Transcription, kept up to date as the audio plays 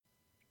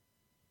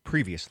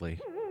Previously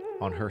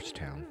on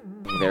Hearsttown.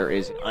 There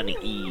is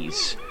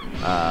unease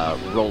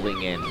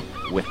rolling in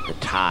with the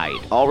tide,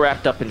 all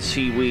wrapped up in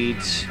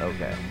seaweeds.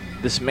 Okay.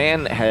 This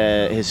man,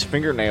 his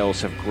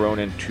fingernails have grown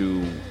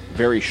into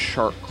very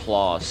sharp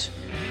claws.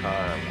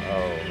 Charm.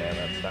 Oh man,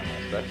 that's not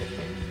my specialty.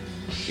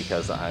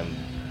 Because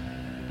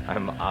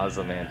I'm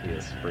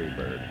Ozymandias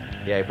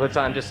Freebird. Yeah, he puts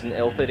on just an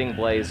ill-fitting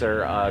blazer,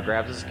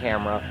 grabs his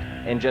camera,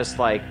 and just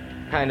like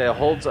kind of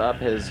holds up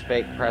his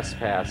fake press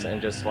pass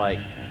and just like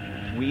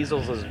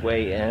weasels his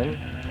way in,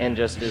 and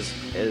just as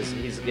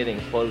he's getting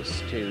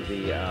close to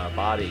the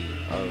body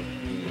of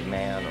the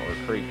man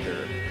or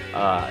creature,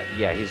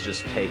 he's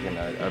just taking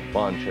a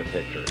bunch of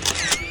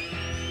pictures.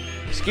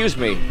 Excuse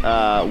me,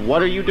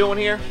 what are you doing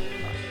here?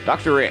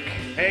 Dr. Rick.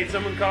 Hey,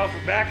 someone call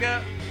for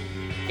backup?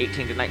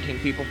 18 to 19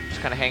 people just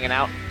kind of hanging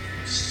out,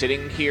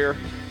 sitting here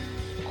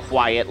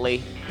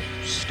quietly,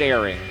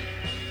 staring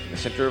in the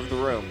center of the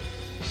room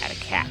at a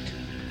cat.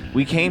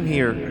 We came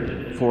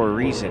here for a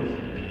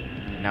reason.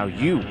 Now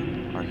you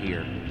are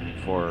here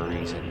for a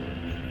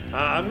reason.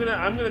 I'm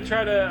gonna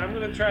try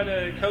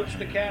to coax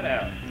the cat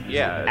out.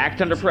 Yeah. Act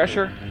under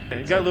pressure.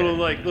 You got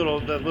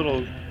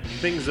little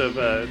things of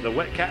the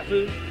wet cat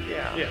food.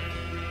 Yeah.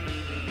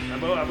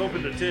 I've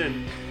opened the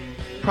tin.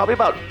 Probably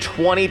about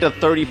 20 to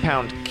 30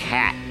 pound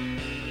cat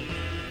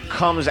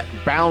comes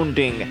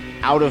bounding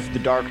out of the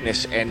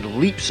darkness and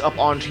leaps up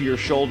onto your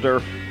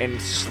shoulder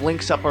and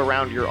slinks up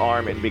around your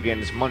arm and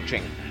begins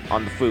munching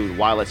on the food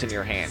while it's in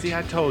your hand. See,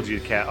 I told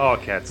you, all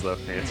cats love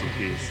Fancy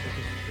Feast.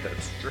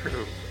 That's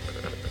true.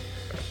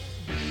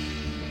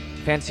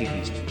 Fancy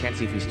feast.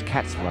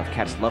 Cats love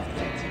the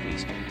fancy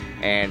feast.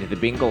 And the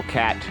Bengal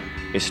cat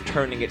is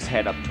turning its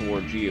head up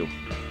towards you.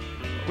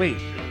 Wait,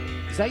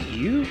 is that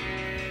you?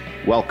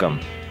 Welcome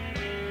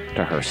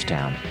to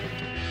Hearsttown.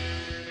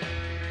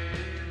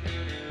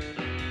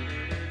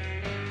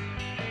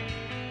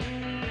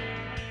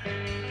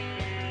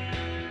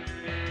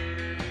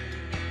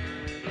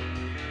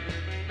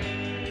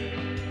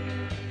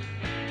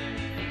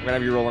 I'm gonna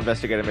have you roll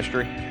investigate a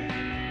mystery.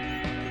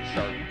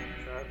 Sharp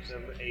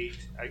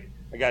 8.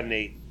 I got an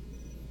 8.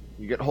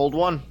 You get hold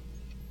 1.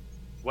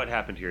 What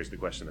happened here is the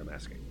question I'm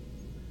asking.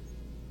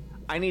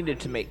 I needed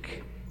to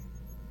make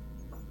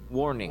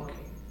warning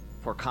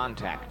for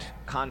contact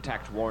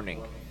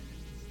warning.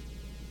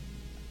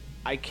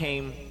 I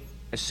came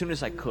as soon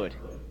as I could.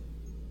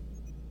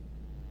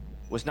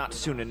 Was not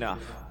soon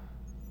enough.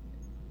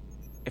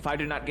 If I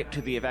do not get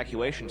to the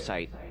evacuation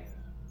site,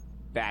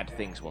 bad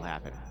things will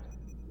happen.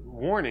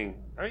 Warning?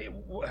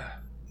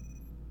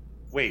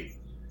 Wait.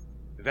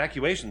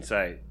 Evacuation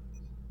site?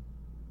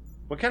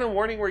 What kind of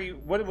warning were you...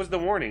 What was the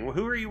warning?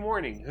 Who are you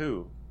warning?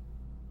 Who?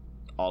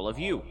 All of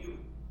you.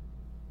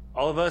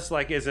 All of us,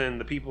 like, as in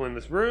the people in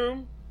this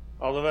room?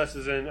 All of us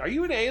as in... Are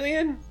you an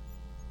alien?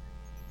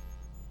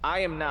 I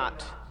am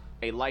not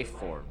a life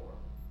form.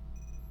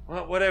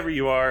 Well, whatever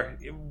you are.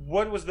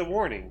 What was the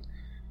warning?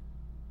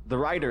 The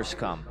riders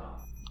come.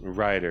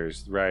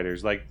 Riders.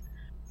 Like...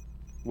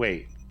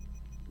 Wait.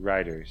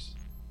 Riders.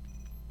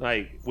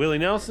 Like Willie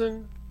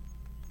Nelson?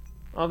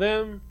 All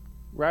them?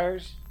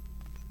 Riders?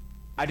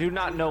 I do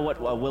not know what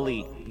a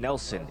Willie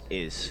Nelson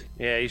is.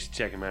 Yeah, you should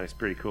check him out. He's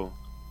pretty cool.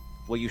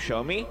 Will you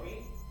show me?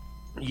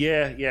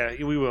 Yeah,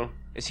 we will.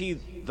 Is he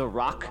the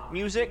rock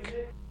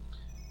music?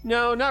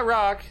 No, not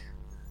rock.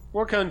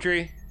 More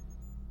country.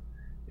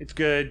 It's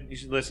good. You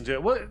should listen to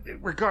it. Well,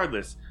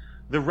 regardless,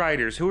 the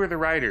riders. Who are the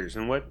riders,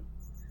 and what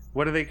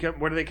are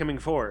they coming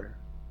for?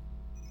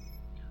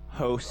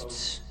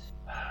 Hosts.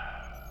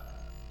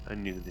 I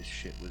knew this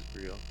shit was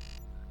real.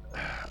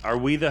 Are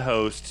we the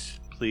hosts?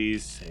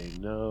 Please say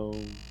no.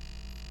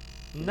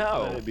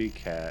 No. Let it be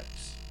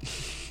cats.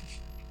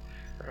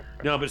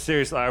 No, but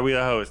seriously, are we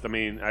the host? I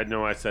mean, I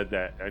know I said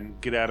that. And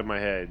get out of my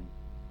head.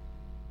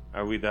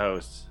 Are we the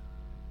hosts?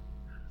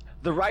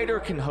 The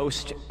rider can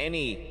host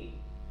any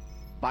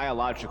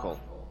biological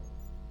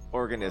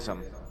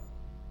organism.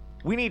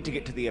 We need to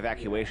get to the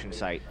evacuation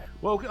site.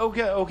 Well,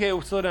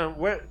 okay, slow down.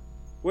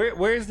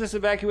 Where is this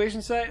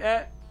evacuation site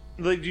at?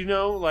 Like, do you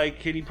know?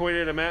 Like, can you point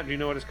at a map? Do you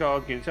know what it's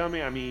called? Can you tell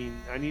me? I mean,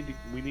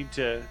 we need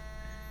to.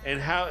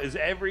 And how is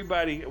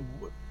everybody?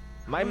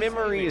 My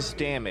memory is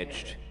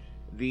damaged.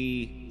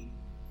 The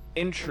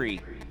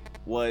entry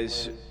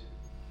was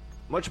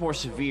much more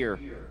severe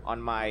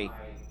on my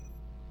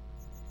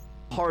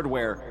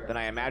hardware than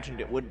I imagined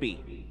it would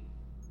be.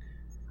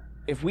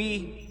 If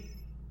we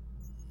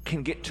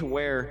can get to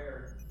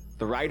where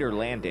the rider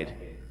landed,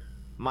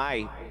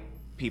 my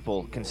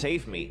people can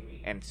save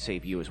me and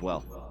save you as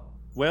well.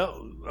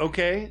 Well,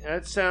 okay,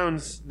 that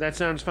sounds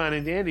fine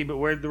and dandy, but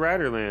where'd the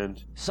rider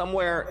land?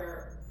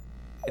 Somewhere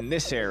in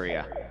this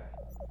area,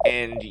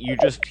 and you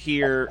just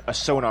hear a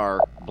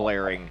sonar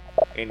blaring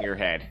in your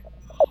head.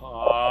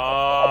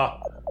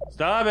 Oh,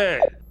 stop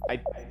it!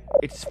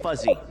 It's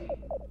fuzzy.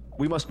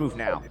 We must move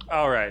now.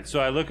 All right, so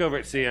I look over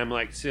at Celia. I'm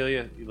like,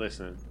 Celia, you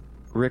listen.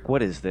 Rick,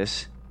 what is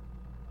this?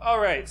 All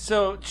right,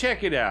 so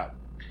check it out.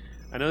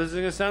 I know this is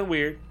gonna sound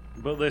weird,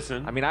 but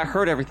listen. I mean, I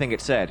heard everything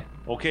it said.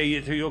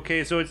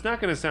 Okay, so it's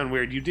not going to sound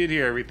weird. You did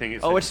hear everything.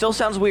 Oh, it still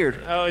sounds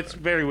weird. Oh, it's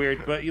very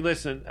weird. But you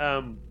listen.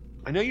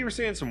 I know you were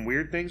saying some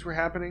weird things were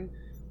happening.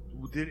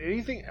 Did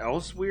anything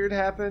else weird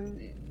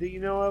happen that you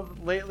know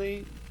of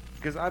lately?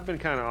 Because I've been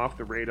kind of off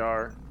the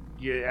radar.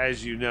 Yeah,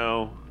 as you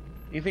know.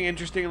 Anything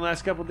interesting in the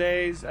last couple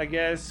days? I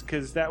guess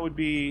because that would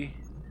be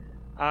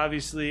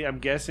obviously. I'm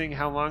guessing.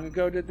 How long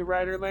ago did the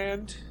rider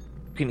land?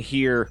 You can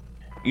hear.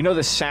 You know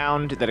the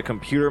sound that a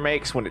computer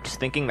makes when it's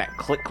thinking, that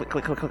click, click,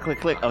 click, click, click, click,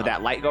 click of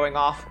that light going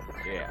off?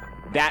 Yeah.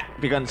 That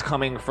begins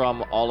coming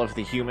from all of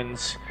the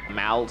humans'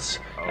 mouths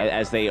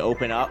as they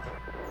open up.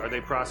 Are they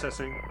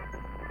processing?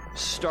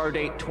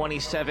 Stardate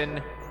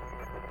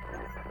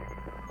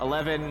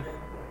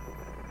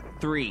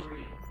 27/11/3.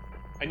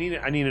 I need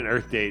an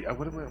Earth date.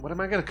 What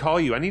am I gonna call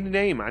you? I need a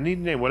name.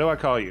 What do I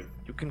call you?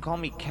 You can call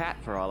me Cat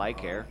for all I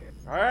care.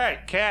 All right,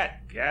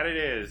 Cat. Cat it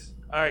is.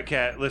 All right,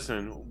 Cat.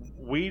 Listen.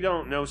 We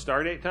don't know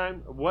Stardate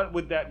time. What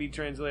would that be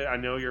translated? I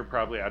know you're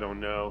probably, I don't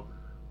know,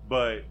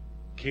 but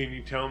can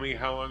you tell me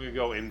how long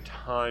ago in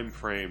time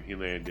frame he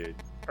landed?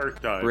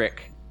 Earth time.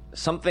 Rick,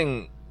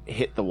 something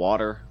hit the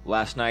water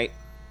last night.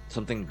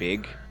 Something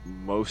big.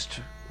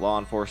 Most law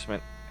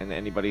enforcement and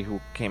anybody who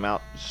came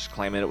out just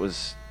claiming it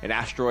was an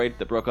asteroid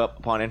that broke up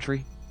upon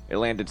entry. It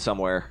landed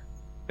somewhere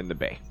in the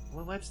bay.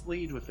 Well, let's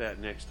lead with that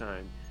next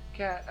time.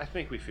 Cat, I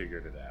think we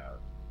figured it out.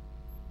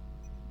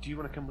 Do you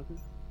want to come with me?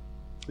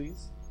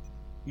 Please?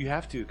 You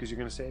have to, because you're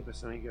going to save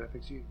us, and I got to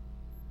fix you.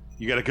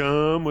 You got to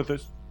come with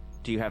us.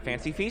 Do you have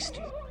Fancy Feast?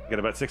 Got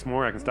about 6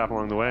 more. I can stop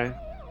along the way.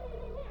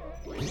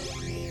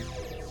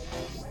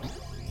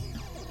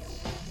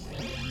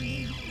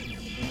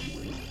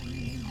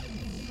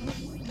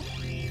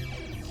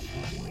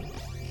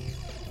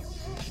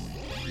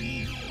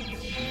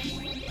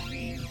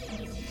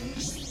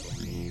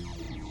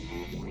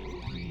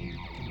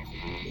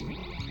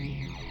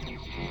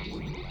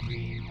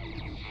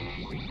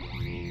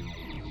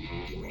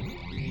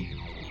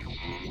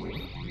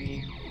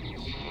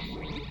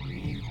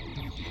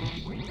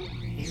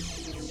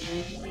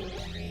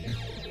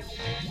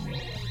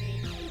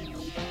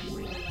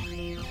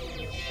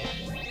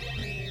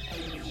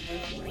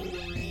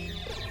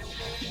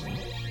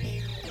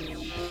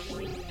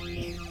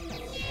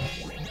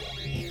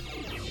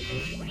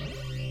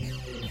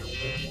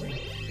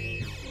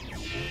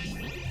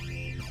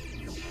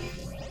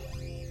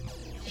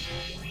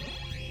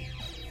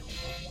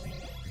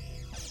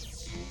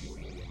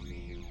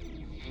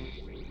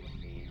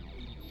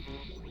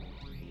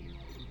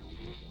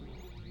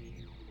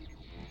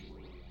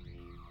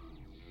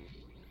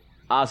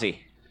 Ozzy,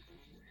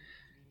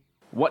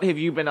 what have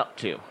you been up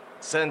to?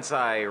 Since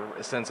I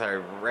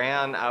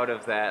ran out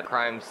of that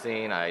crime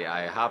scene,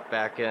 I hopped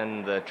back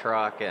in the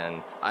truck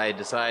and I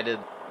decided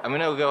I'm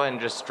gonna go ahead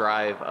and just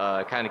drive,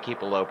 kind of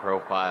keep a low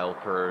profile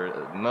for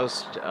at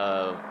least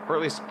a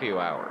few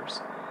hours.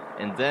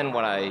 And then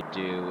what I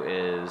do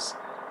is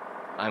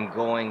I'm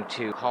going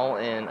to call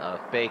in a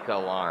fake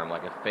alarm,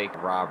 like a fake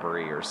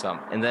robbery or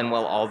something. And then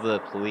while all the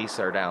police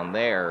are down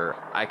there,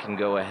 I can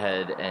go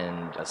ahead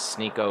and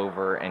sneak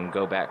over and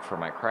go back for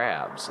my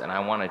crabs. And I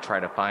want to try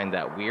to find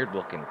that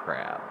weird-looking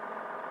crab.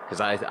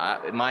 Because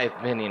my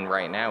opinion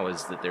right now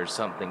is that there's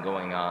something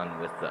going on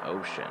with the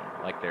ocean.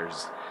 Like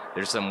there's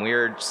some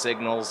weird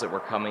signals that were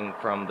coming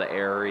from the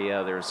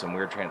area. There's some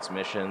weird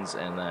transmissions,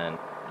 and then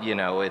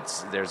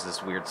there's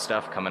this weird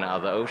stuff coming out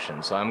of the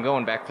ocean. So I'm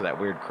going back for that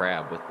weird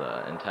crab with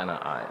the antenna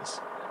eyes.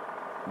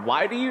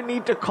 Why do you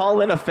need to call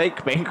in a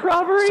fake bank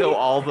robbery? So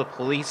all the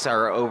police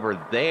are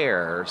over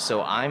there,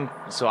 so I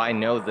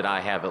know that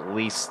I have at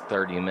least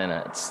 30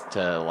 minutes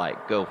to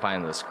go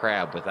find this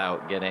crab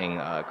without getting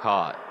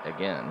caught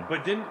again.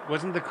 But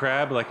wasn't the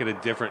crab at a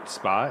different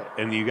spot,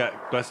 and you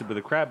got busted with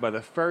the crab by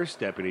the first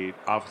deputy,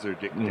 Officer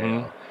Dick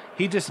Dale?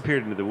 He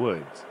disappeared into the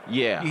woods.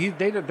 Yeah.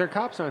 Their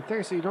cops aren't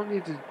there, so you don't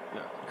need to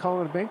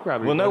call it a bank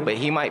robbery. Well, no, but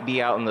he might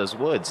be out in those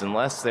woods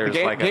unless there's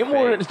game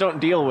wardens don't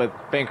deal with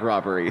bank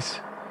robberies.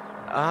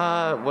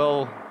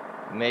 Well,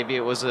 maybe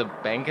it was a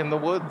bank in the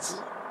woods.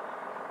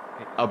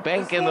 A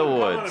bank in the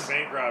woods. A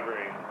bank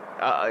robbery.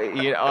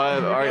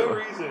 No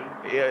reason.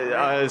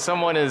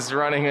 Someone is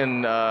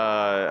running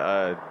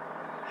a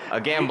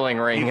gambling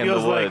ring in the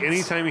woods. He feels like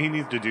anytime he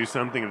needs to do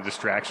something, a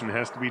distraction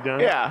has to be done.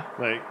 Yeah.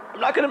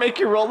 I'm not gonna make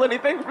you roll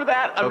anything for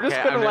that. I'm just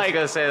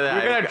gonna say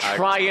that you're gonna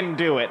try and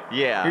do it.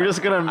 Yeah. You're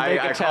just gonna make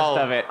a test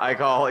of it. I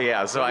call.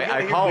 Yeah. So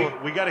I call.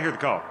 We gotta hear the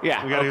call.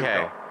 Yeah. We gotta hear the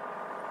call.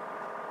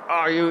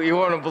 Oh, you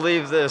won't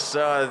believe this.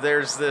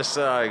 There's this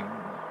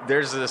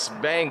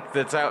bank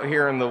that's out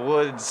here in the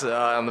woods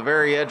on the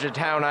very edge of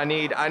town. I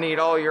need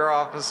all your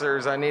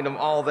officers. I need them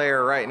all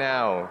there right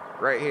now.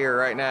 Right here,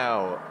 right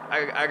now.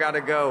 I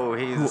gotta go.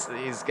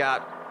 He's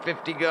got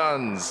 50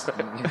 guns.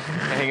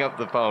 Hang up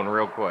the phone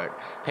real quick.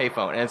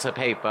 Payphone. And it's a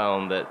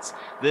payphone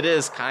that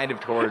is kind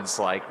of towards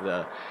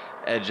the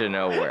edge of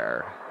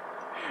nowhere.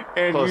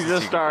 And Closest you you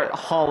just can start get.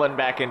 hauling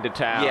back into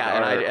town. Yeah,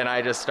 or- and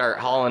I just start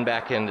hauling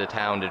back into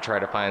town to try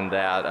to find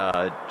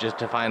that, just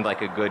to find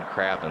like a good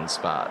crabbing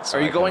spot. So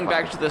Are I you can going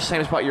find- back to the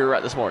same spot you were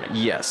at this morning?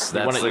 Yes, You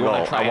that's wanna- the you wanna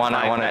goal. try I and want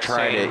find to that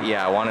try same- to.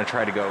 Yeah, I want to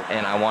try to go,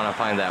 and I want to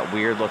find that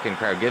weird looking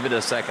crab. Give it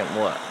a second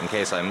look in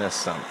case I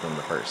missed something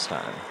the first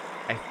time.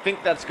 I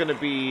think that's going to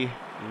be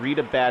read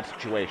a bad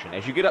situation.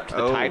 As you get up to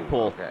the Oh, tide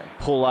pool, okay.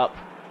 pull up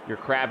your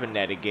crabbing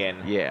net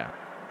again. Yeah.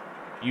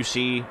 You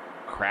see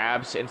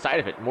crabs inside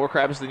of it. More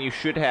crabs than you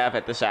should have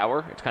at this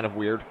hour. It's kind of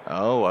weird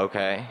Oh,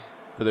 okay.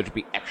 for there to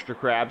be extra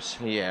crabs.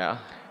 Yeah.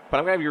 But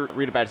I'm going to have you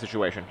read a bad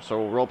situation.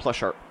 So roll plus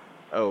sharp.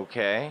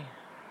 Okay.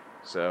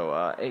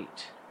 So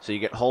 8. So you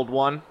get hold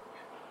 1.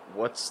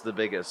 What's the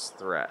biggest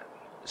threat?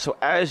 So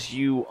as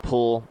you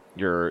pull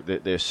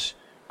this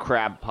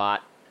crab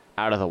pot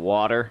out of the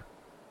water,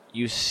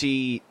 you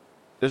see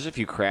there's a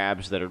few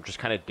crabs that are just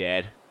kind of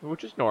dead,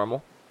 which is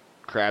normal.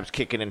 Crabs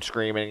kicking and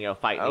screaming,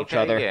 fighting each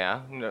other.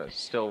 Yeah. No,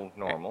 still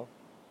normal.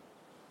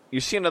 You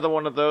see another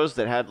one of those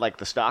that had like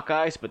the stock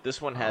eyes, but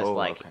this one has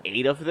Oh,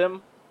 8 of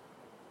them.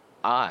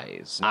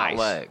 Eyes, not Eyes.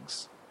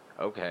 legs.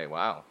 Okay.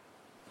 Wow.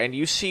 And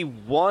you see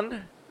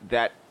one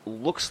that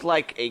looks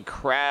like a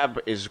crab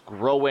is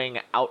growing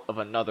out of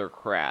another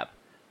crab,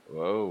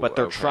 Whoa. but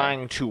they're okay.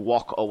 trying to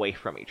walk away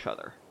from each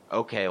other.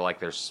 Okay,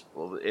 like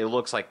it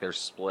looks like they're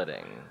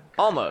splitting.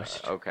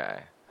 Almost.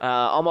 Okay.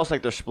 Almost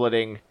like they're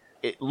splitting.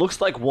 It looks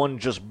like one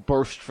just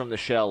burst from the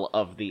shell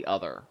of the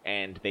other,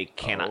 and they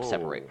cannot Oh.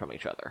 separate from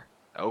each other.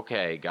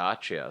 Okay,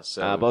 gotcha.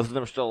 So Both of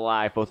them are still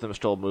alive, both of them are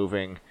still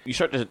moving. You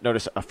start to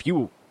notice a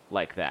few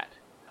like that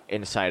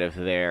inside of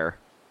there.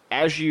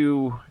 As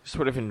you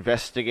sort of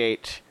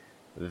investigate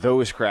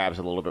those crabs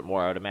a little bit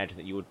more, I would imagine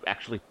that you would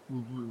actually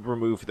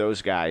remove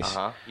those guys.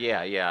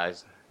 Yeah.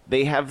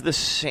 They have the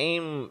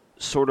same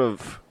sort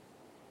of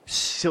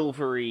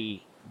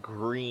silvery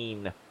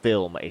green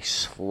film, a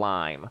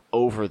slime,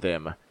 over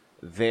them.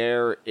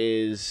 There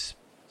is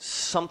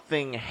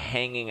something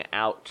hanging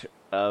out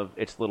of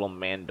its little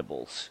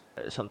mandibles.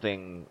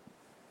 Something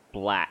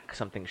black,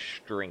 something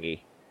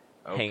stringy,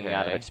 hanging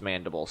out of Okay. its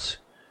mandibles.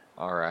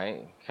 All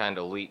right. Kind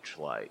of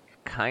leech-like.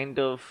 Kind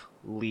of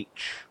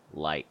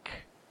leech-like.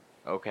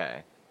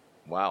 Okay.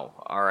 Wow.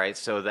 All right.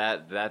 So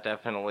that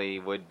definitely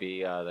would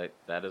be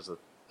that is a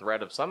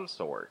threat of some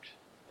sort,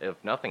 if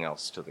nothing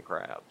else, to the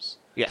crabs.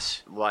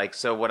 Yes. Like,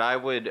 so what I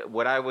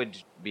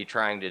would be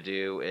trying to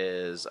do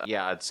is,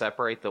 I'd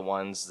separate the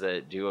ones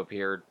that do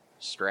appear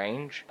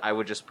strange. I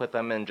would just put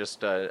them in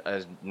just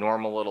a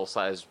normal little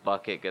sized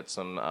bucket, get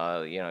some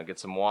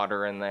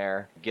water in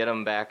there, get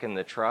them back in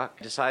the truck.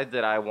 Decide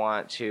that I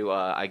want to,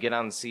 I get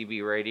on the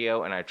CB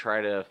radio and I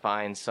try to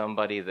find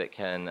somebody that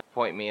can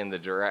point me in the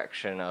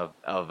direction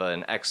of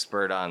an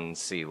expert on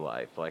sea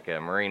life, like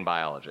a marine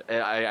biologist.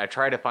 I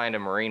try to find a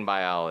marine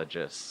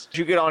biologist. As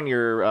you get on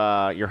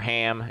your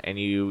ham and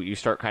you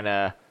start kind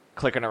of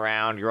clicking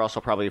around, you're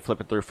also probably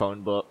flipping through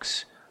phone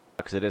books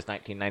because it is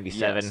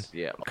 1997. Yes,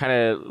 yeah. Kind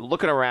of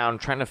looking around,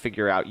 trying to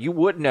figure out. You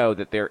would know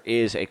that there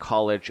is a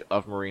College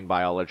of Marine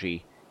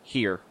Biology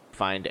here.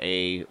 Find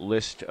a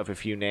list of a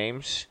few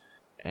names,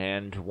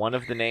 and one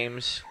of the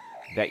names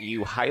that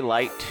you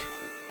highlight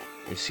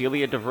is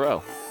Celia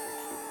DeVreau.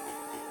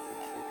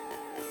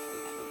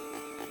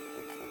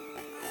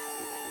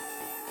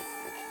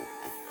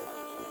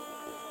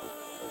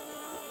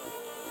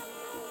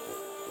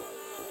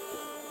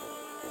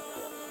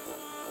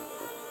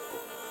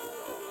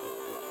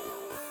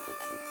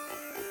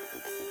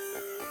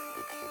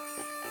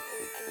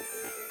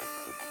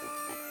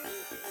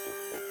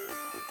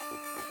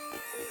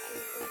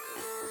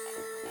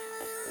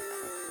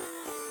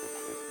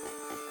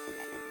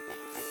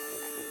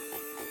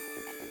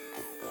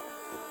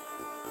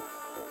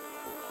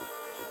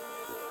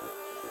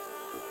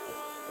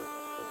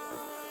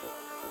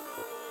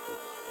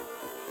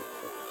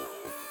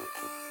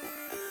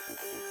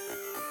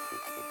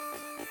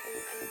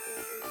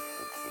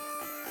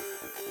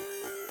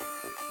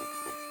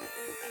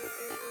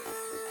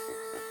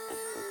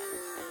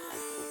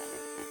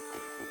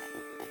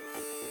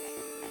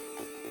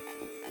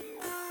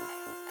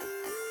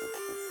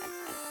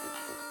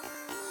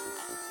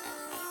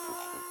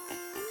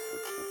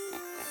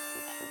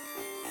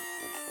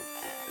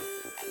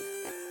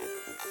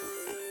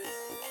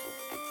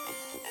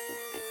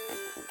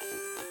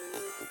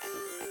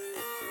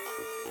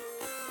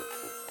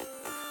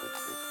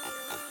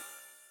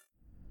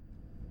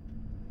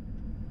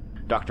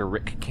 Dr.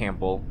 Rick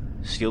Campbell,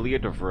 Celia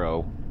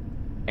DeVreau,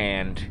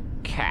 and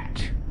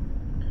Cat,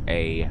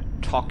 a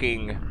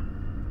talking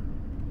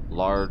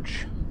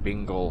large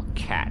Bengal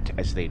cat,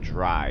 as they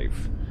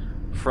drive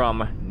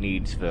from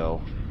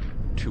Needsville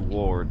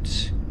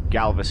towards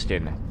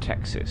Galveston,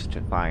 Texas,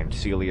 to find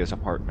Celia's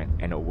apartment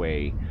and a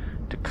way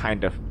to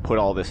kind of put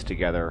all this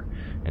together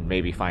and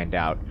maybe find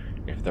out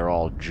if they're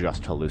all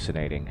just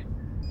hallucinating.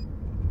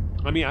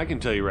 I mean, I can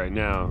tell you right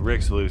now,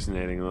 Rick's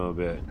hallucinating a little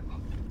bit.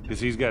 Because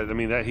he's got,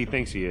 that he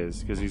thinks he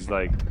is. Because he's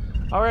like,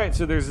 all right,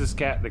 so there's this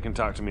cat that can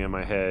talk to me in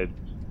my head.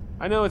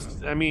 I know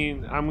I'm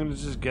going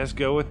to just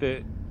go with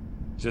it.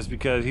 just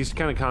because he's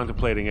kind of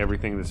contemplating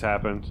everything that's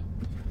happened.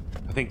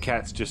 I think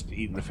Cat's just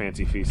eating the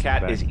fancy feast. in the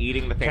Cat back. is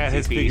eating the fancy Cat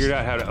has feast. figured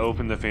out how to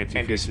open the fancy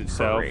and feast is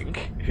itself. purring.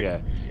 Yeah.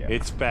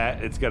 It's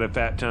fat. It's got a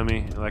fat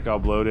tummy, like all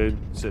bloated,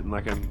 sitting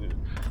like a.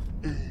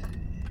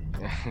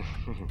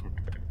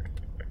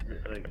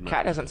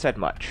 Cat hasn't said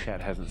much.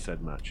 Cat hasn't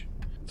said much.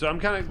 So I'm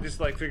kind of just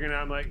like figuring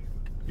out. I'm like,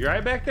 you all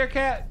right back there,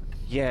 Cat?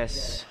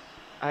 Yes,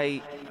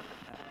 I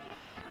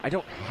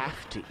don't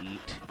have to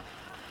eat,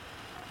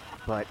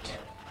 but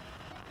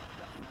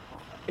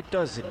it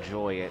does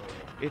enjoy it.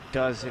 It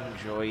does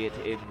enjoy it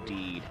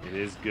indeed. It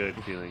is good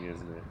feeling,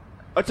 isn't it?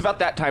 It's about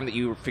that time that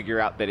you figure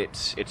out that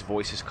its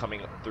voice is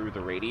coming through the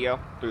radio,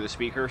 through the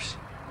speakers,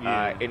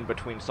 Yeah. in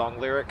between song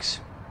lyrics.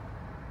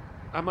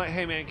 I'm like,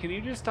 hey man, can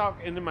you just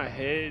talk into my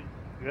head?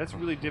 That's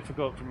really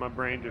difficult for my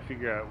brain to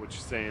figure out what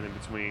you're saying in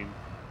between.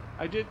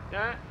 I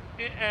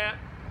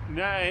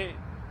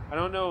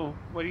don't know.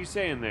 What are you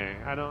saying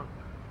there? I don't.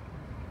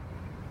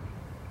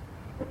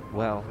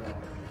 Well,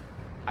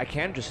 I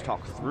can just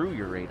talk through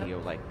your radio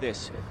like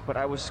this, but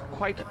I was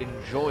quite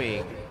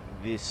enjoying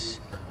this,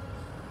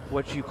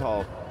 what you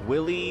call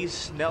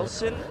Willie's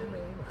Nelson?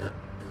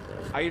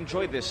 I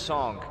enjoy this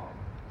song.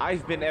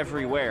 I've been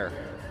everywhere.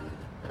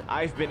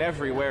 I've been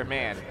everywhere,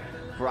 man,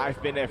 for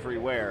I've been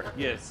everywhere.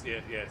 Yes.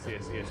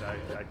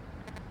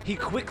 He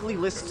quickly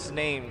lists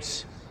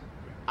names.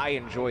 I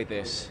enjoy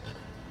this.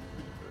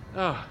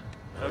 Oh,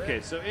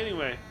 okay. So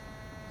anyway,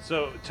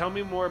 tell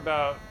me more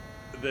about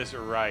this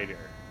rider.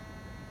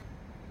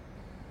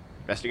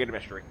 Investigate a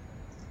mystery.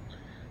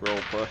 Roll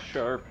plus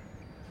sharp.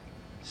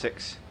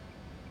 6.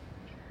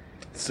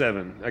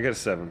 7. I got a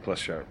 7 plus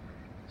sharp.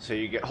 So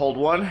you get hold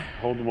 1.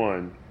 Hold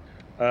 1.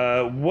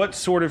 What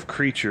sort of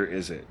creature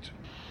is it?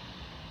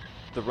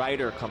 The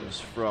rider comes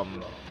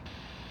from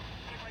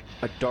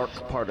a dark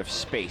part of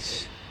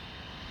space.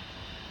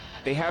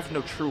 They have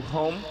no true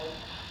home,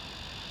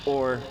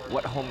 or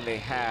what home they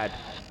had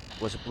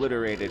was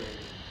obliterated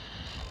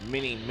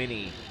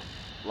many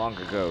long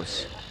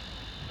ago's.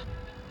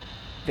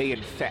 They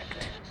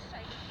infect.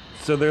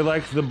 So they're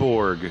like the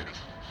Borg.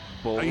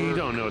 Borg. You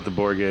don't know what the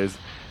Borg is.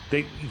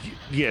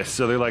 Yes,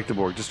 so they're like the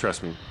Borg. Just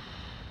trust me.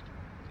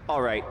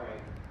 All right.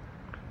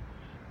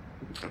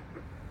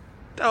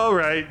 All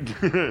right.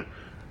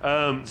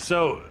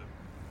 So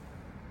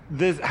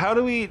this, what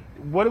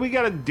do we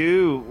got to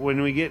do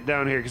when we get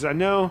down here? Because I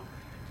know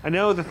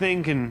the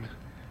thing can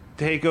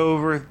take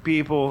over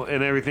people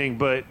and everything,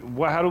 but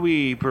how do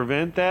we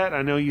prevent that?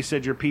 I know you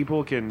said your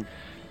people can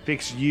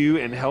fix you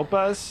and help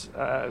us.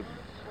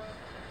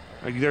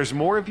 There's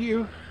more of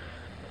you?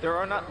 There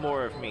are not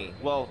more of me.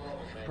 Well,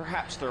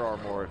 perhaps there are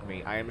more of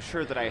me. I am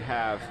sure that I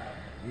have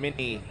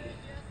many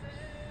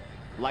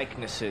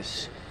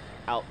likenesses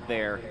out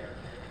there.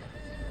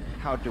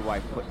 How do I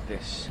put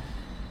this?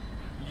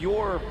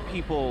 Your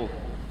people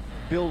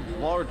build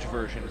large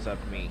versions of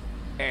me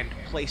and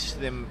place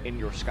them in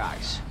your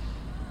skies.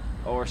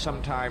 Or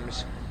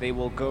sometimes they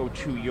will go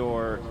to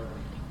your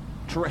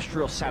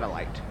terrestrial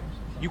satellite.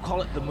 You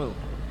call it the moon.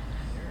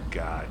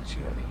 Gotcha.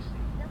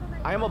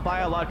 I am a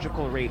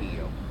biological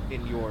radio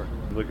in your...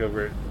 Look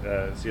over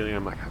at Celia.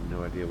 I'm like, I have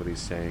no idea what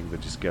he's saying,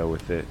 but just go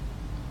with it.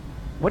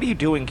 What are you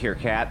doing here,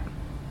 Cat?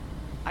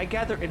 I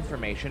gather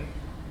information.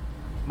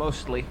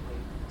 Mostly.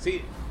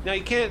 See, now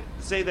you can't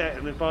say that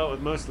and then follow it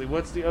with mostly.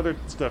 What's the other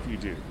stuff you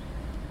do?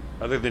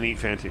 Other than eat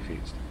Fancy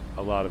Feast.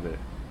 A lot of it.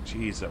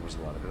 Jeez, that was a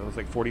lot of it. It was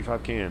like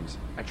 45 cans.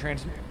 I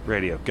transmit.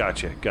 Radio.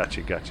 Gotcha.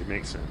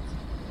 Makes sense.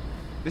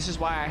 This is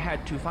why I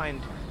had to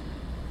find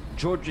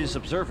George's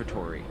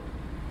observatory.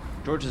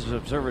 George's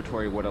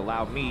observatory would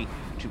allow me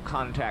to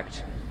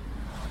contact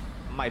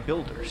my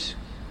builders.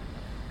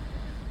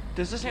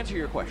 Does this answer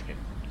your question?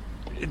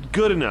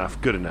 Good enough.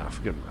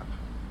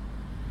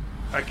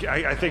 I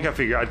think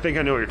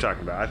I know what you're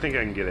talking about. I think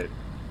I can get it.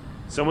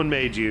 Someone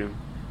made you.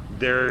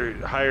 They're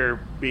higher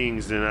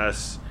beings than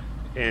us.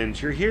 And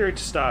you're here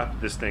to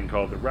stop this thing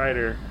called the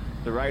Rider.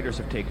 The Riders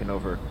have taken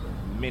over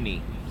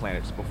many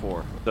planets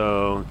before.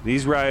 So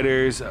these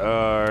Riders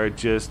are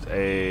just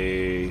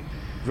a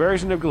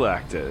version of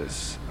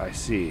Galactus. I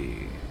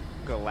see.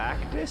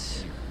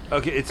 Galactus?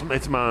 Okay,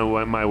 it's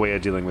my way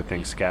of dealing with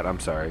things, Cat. I'm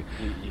sorry.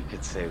 You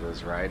could say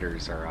those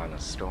riders are on a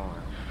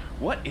storm.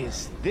 What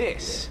is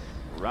this?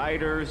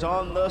 Riders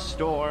on the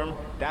storm?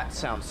 That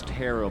sounds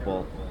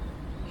terrible.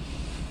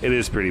 It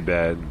is pretty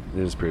bad.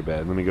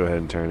 Let me go ahead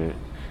and turn it.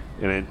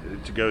 And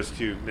it goes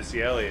to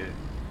Missy Elliott.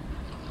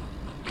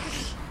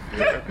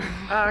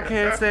 I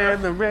can't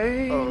stand the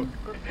rain.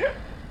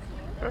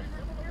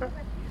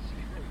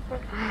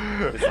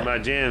 It's my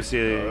jam,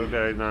 Celia. You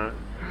better not.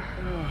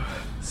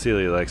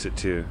 Celia likes it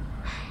too.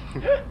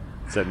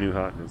 It's that new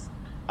hotness.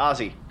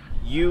 Ozzy,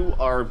 you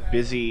are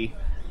busy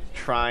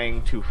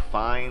trying to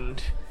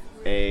find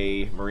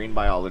a marine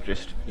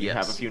biologist. You Yes.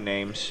 have a few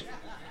names.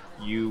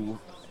 You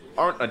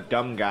aren't a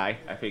dumb guy,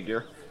 I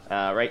figure.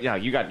 Right now,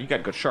 you got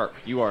good sharp.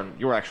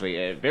 You're actually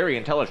a very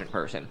intelligent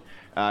person.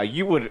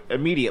 You would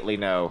immediately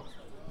know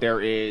there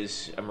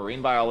is a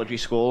marine biology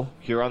school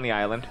here on the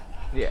island.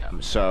 Yeah.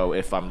 So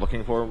if I'm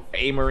looking for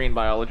a marine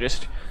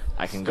biologist,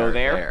 I can go Start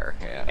there.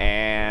 yeah.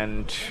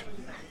 And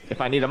if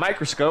I need a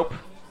microscope,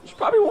 there's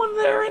probably one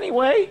there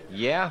anyway.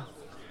 Yeah.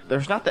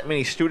 There's not that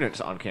many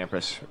students on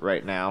campus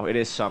right now. It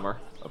is summer,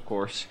 of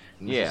course.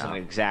 This Yeah. isn't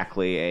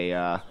exactly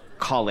a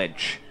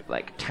college,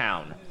 like,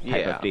 town type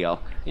Yeah. of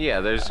deal. Yeah,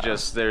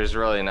 there's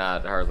really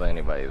not hardly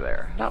anybody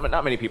there.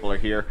 Not many people are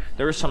here.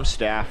 There is some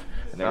staff,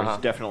 and there's Uh-huh.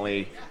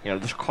 definitely,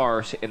 there's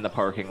cars in the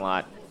parking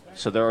lot.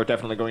 So there are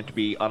definitely going to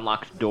be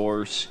unlocked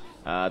doors.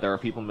 There are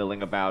people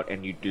milling about,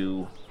 and you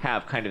do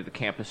have kind of the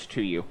campus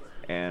to you,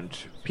 and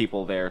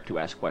people there to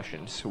ask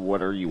questions.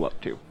 What are you up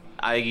to?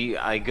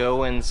 I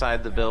go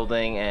inside the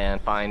building and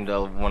find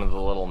one of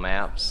the little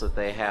maps that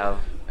they have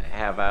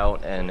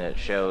out, and it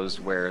shows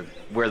where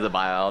the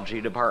biology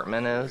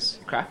department is.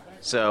 Okay.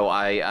 So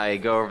I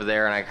go over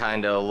there and I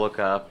kind of look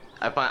up.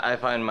 I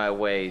find my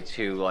way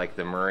to like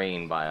the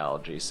marine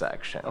biology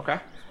section. Okay.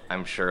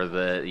 I'm sure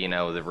that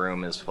the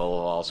room is full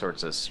of all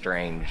sorts of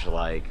strange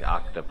like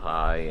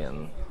octopi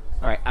and.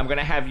 All right, I'm going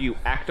to have you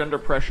act under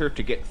pressure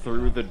to get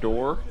through the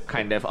door,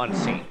 kind of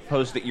unseen.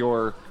 Suppose that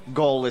your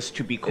goal is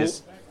to be cool.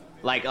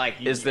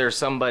 Is there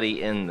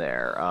somebody in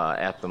there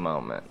at the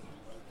moment?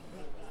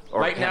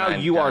 Or Right can now, I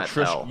you are not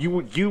tell?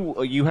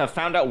 you have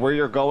found out where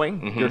you're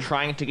going. Mhm. You're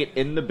trying to get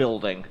in the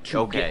building to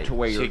Okay, get to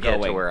where you're to get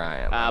going. to where I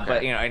am,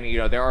 But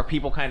okay. there are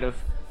people kind of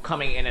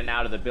coming in and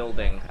out of the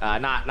building.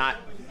 Not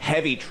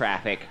heavy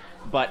traffic,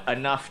 but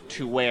enough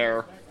to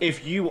where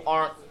if you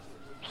aren't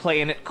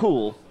playing it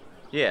cool,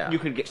 Yeah. you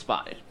could get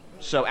spotted.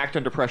 So act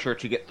under pressure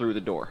to get through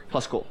the door.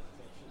 Plus cool.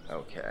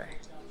 Okay.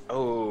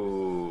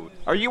 Oh.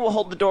 Are you a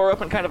hold the door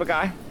open kind of a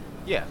guy?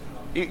 Yeah.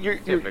 You're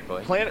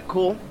Typically. playing it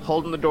cool,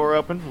 holding the door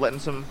open, letting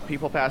some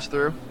people pass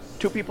through.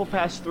 2 people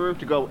pass through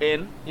to go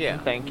in. Yeah.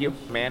 Thank you.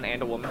 Man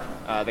and a woman.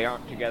 They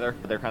aren't together.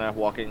 They're kind of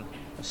walking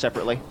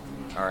separately.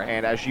 All right.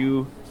 And as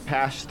you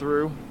pass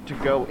through to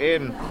go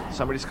in,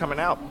 somebody's coming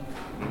out.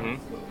 Mhm.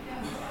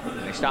 And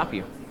they stop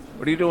you.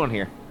 What are you doing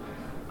here?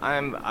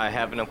 I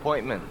have an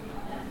appointment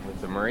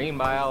with the marine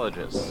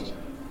biologist.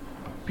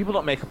 People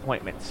don't make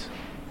appointments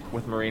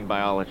with marine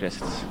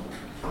biologists.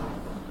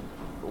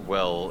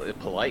 Well,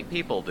 polite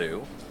people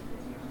do.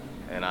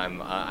 And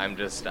I'm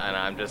just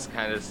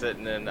kind of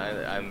sitting and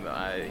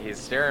he's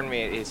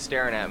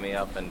staring at me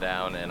up and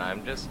down, and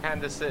I'm just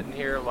kind of sitting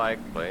here like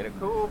playing it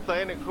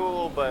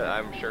cool, but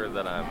I'm sure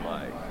that I'm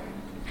like,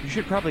 You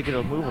should probably get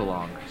a move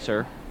along,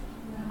 sir.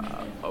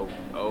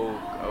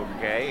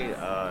 Okay,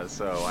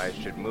 so I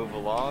should move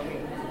along.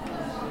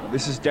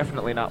 This is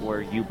definitely not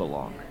where you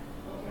belong.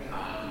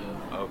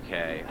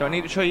 Okay. Do I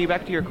need to show you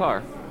back to your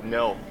car?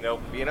 Nope.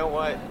 You know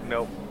what?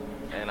 Nope.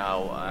 And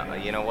I'll.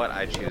 You know what?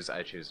 I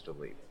choose to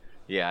leave.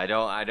 Yeah,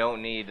 I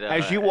don't need.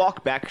 As you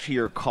walk back to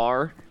your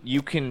car,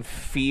 you can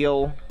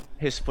feel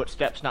his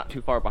footsteps not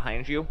too far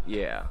behind you.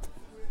 Yeah.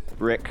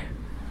 Rick,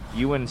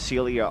 you and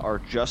Celia are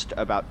just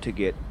about to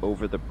get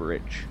over the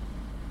bridge.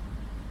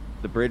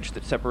 The bridge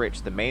that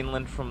separates the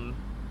mainland from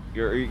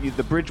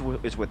the bridge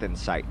is within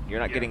sight. You're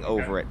not getting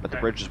over it, but the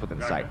bridge is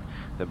within sight.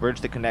 The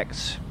bridge that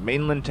connects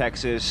mainland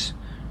Texas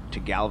to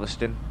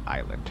Galveston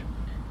Island.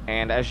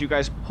 And as you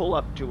guys pull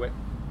up to it,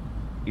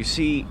 you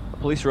see a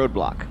police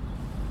roadblock.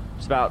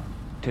 It's about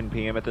 10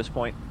 p.m. at this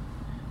point.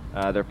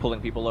 They're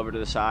pulling people over to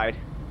the side.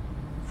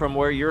 From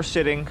where you're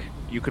sitting,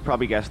 you could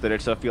probably guess that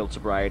it's a field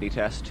sobriety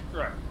test.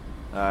 Right.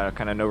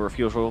 Kind of no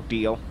refusal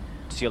deal.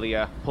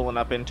 Celia pulling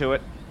up into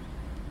it,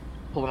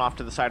 pulling off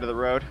to the side of the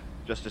road,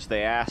 just as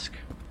they ask.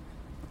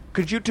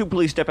 Could you two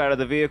please step out of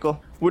the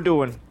vehicle? We're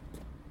doing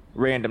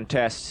random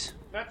tests.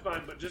 That's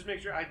fine, but just make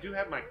sure I do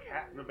have my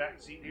cat in the back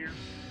seat here,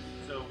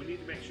 so we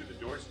need to make sure the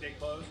doors stay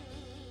closed.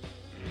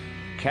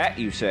 Cat,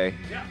 you say?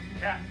 Yeah,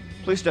 cat.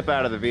 Please step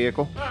out of the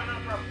vehicle. No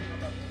problem. No problem.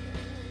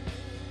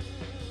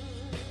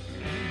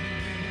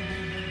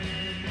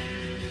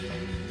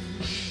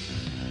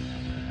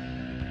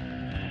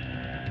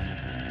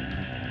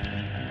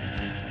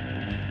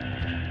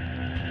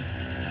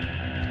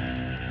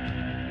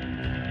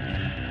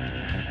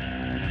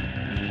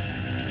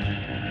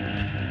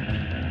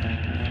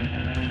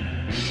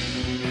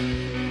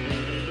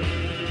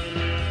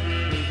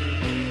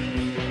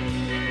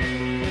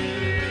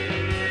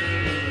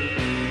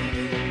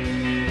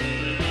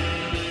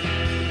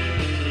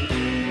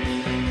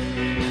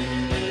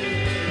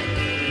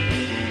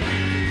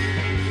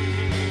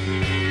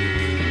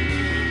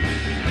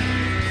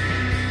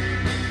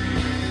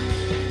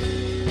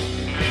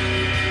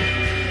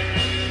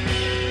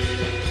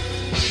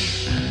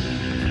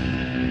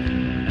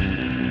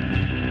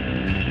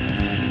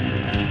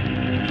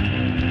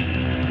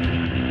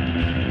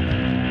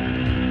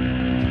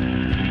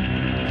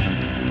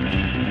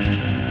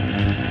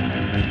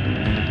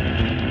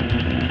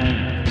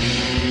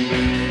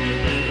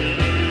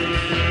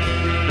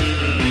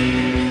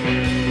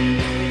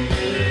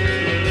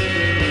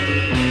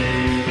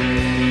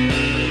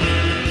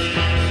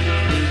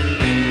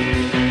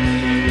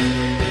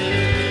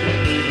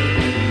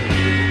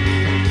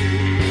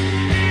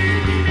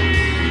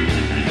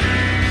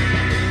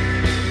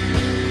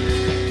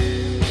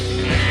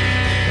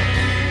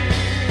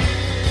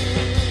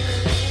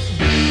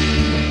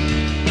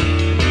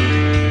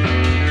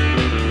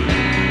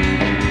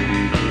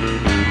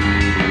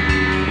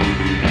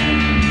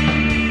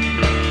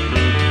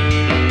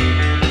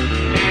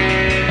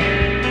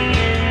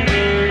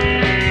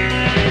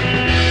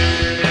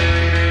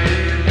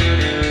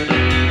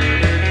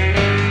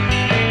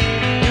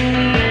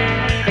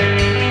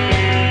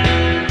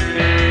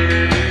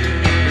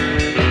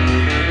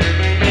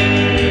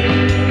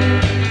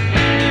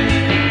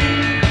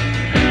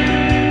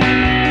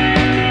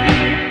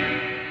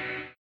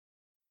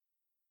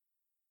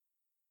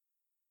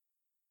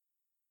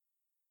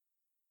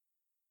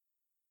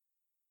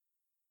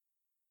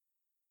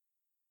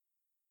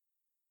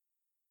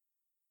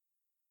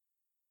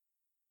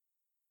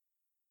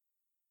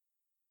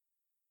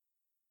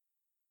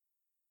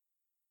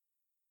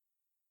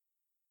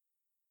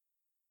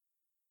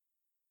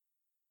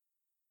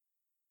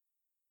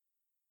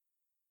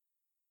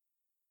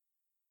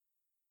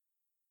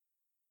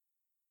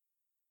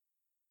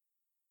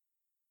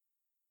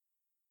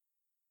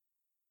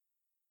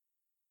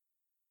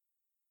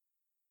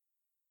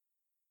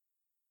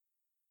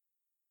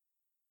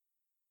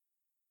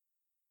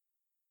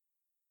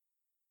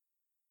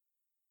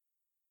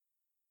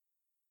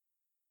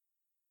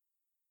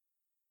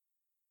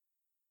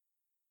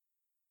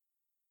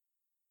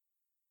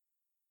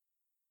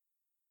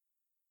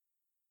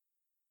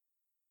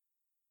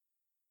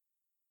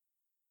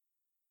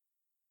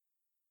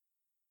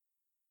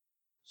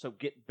 So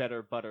get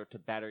better butter to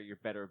batter your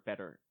better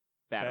batter.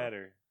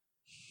 Batter.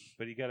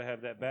 But you got to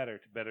have that batter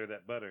to better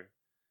that butter.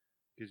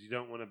 Because you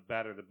don't want to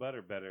batter the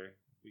butter better,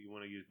 but you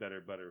want to use better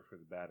butter for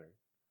the batter.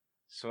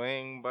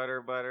 Swing,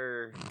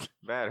 butter,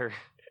 batter.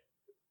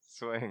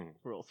 Swing.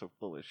 We're also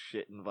full of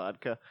shit and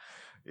vodka.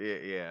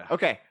 Yeah.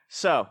 Okay,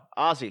 so,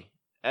 Ozzy,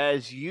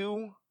 as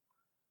you...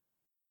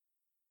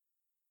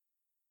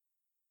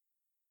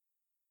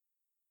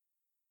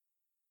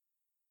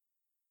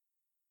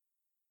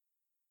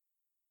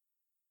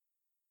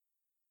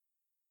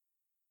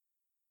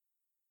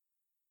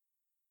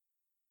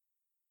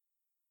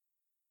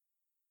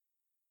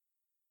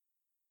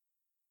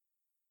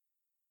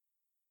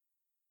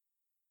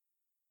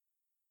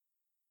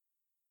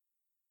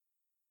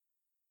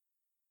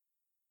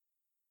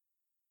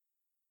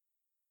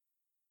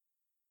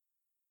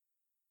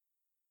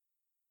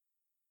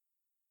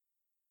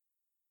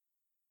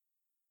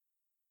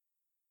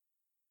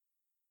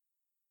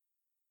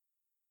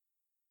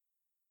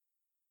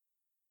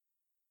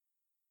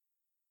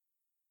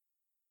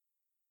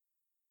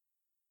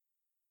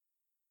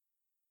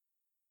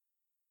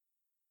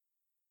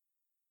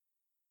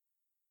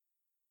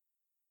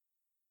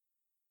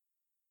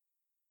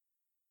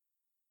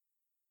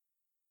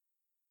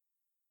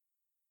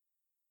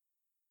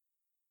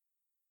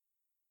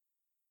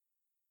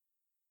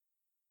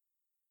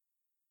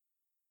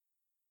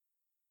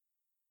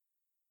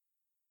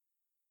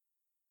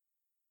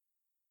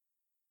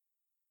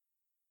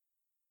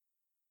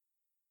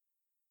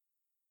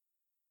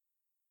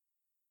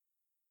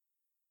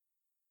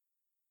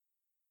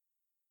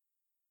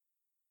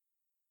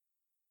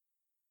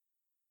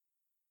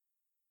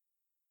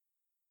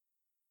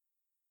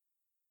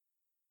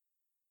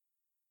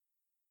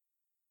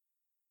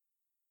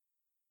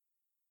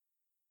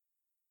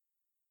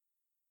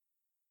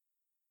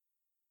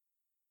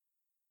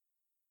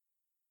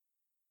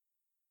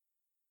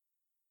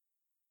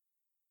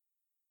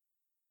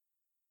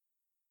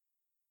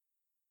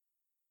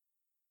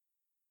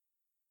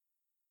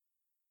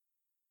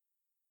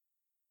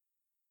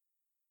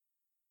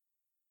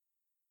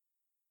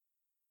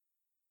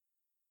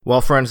 Well,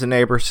 friends and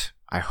neighbors,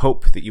 I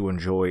hope that you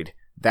enjoyed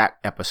that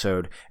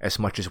episode as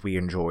much as we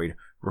enjoyed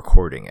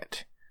recording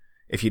it.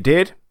 If you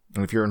did,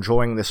 and if you're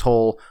enjoying this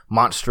whole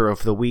Monster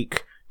of the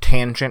Week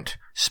tangent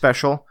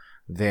special,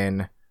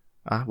 then,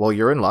 well,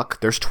 you're in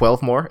luck. There's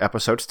 12 more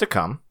episodes to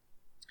come.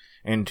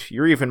 And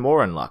you're even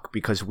more in luck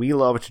because we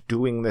loved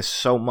doing this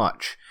so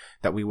much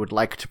that we would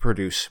like to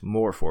produce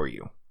more for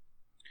you.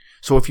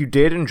 So if you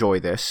did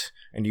enjoy this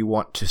and you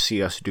want to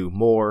see us do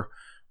more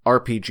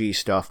RPG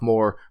stuff,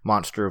 more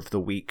Monster of the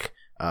Week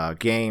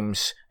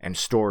games and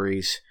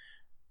stories,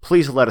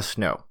 please let us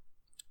know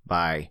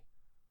by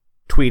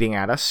tweeting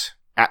at us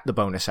at the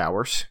bonus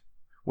hours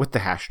with the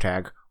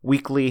hashtag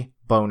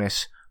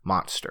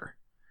weeklybonusmonster.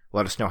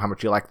 Let us know how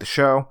much you like the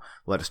show,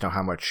 let us know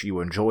how much you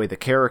enjoy the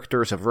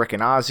characters of Rick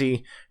and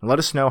Ozzy, and let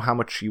us know how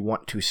much you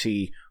want to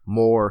see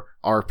more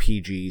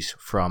RPGs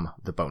from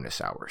the bonus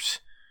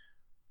hours.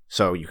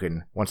 So you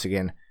can, once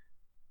again,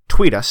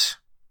 tweet us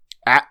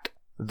at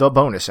the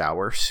bonus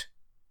hours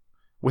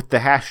with the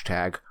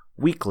hashtag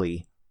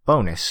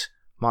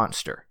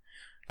weeklybonusmonster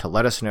to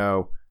let us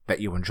know that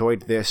you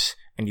enjoyed this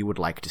and you would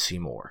like to see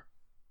more.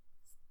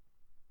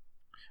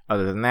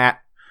 Other than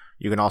that,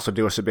 you can also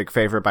do us a big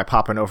favor by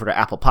popping over to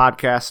Apple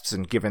Podcasts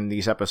and giving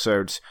these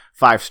episodes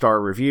 5-star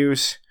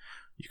reviews.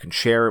 You can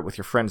share it with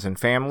your friends and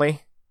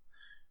family.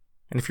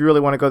 And if you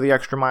really want to go the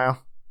extra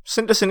mile,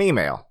 send us an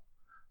email,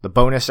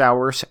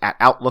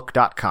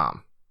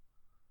 thebonushours@outlook.com.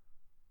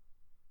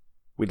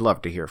 We'd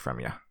love to hear from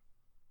you.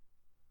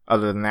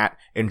 Other than that,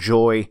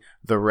 enjoy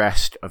the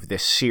rest of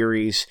this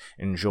series.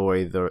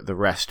 Enjoy the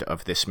rest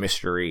of this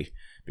mystery,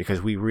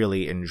 because we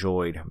really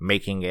enjoyed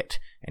making it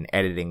and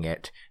editing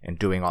it and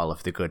doing all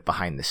of the good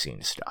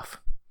behind-the-scenes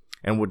stuff.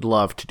 And would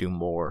love to do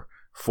more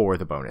for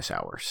the bonus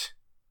hours.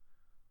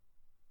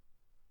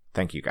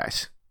 Thank you,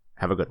 guys.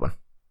 Have a good one.